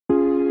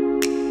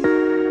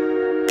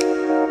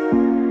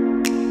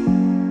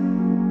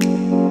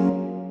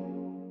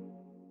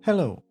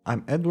Hello,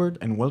 I'm Edward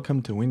and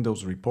welcome to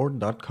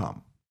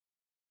windowsreport.com.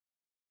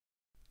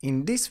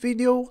 In this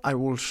video, I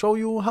will show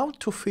you how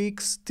to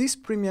fix this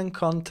premium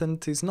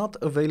content is not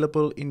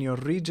available in your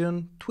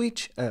region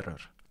Twitch error.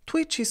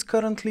 Twitch is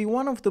currently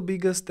one of the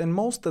biggest and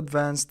most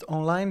advanced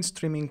online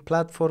streaming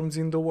platforms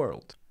in the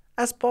world.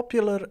 As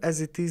popular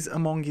as it is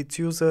among its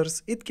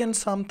users, it can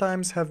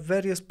sometimes have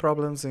various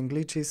problems and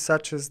glitches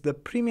such as the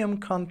premium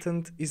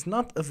content is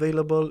not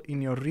available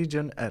in your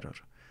region error.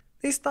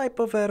 This type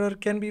of error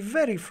can be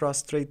very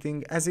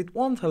frustrating as it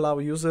won't allow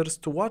users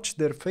to watch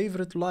their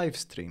favorite live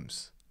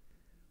streams.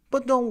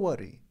 But don't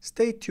worry,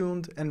 stay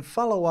tuned and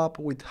follow up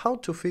with how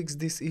to fix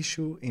this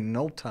issue in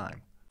no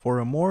time. For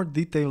a more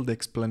detailed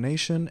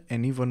explanation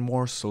and even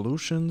more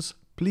solutions,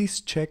 please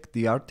check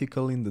the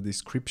article in the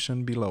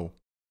description below.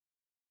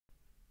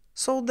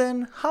 So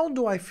then, how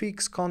do I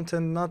fix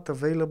content not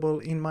available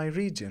in my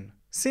region?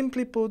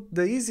 Simply put,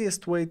 the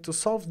easiest way to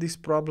solve this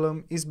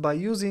problem is by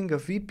using a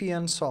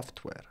VPN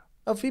software.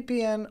 A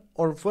VPN,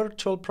 or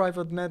Virtual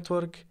Private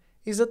Network,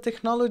 is a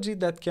technology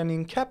that can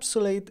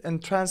encapsulate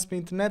and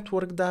transmit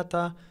network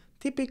data,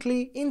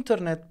 typically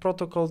Internet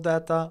Protocol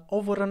data,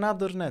 over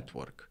another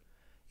network.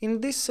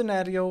 In this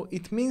scenario,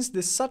 it means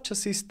that such a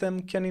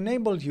system can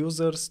enable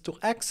users to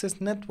access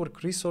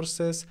network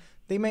resources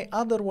they may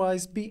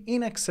otherwise be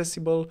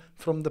inaccessible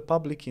from the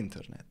public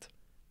internet.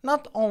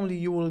 Not only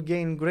you will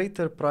gain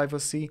greater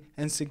privacy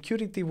and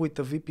security with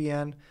a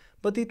VPN,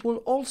 but it will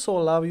also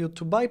allow you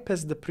to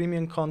bypass the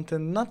premium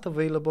content not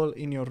available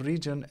in your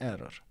region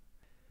error.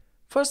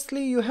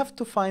 Firstly, you have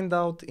to find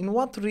out in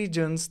what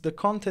regions the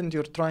content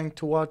you're trying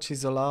to watch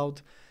is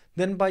allowed.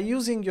 Then by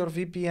using your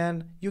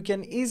VPN, you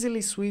can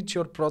easily switch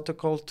your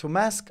protocol to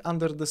mask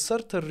under the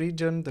certain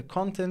region the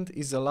content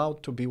is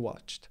allowed to be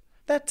watched.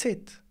 That's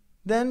it.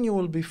 Then you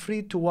will be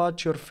free to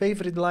watch your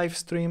favorite live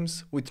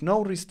streams with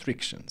no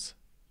restrictions.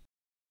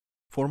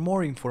 For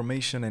more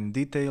information and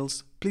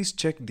details, please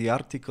check the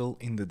article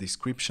in the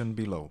description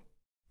below.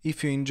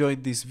 If you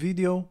enjoyed this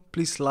video,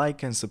 please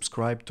like and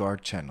subscribe to our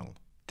channel.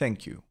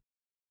 Thank you.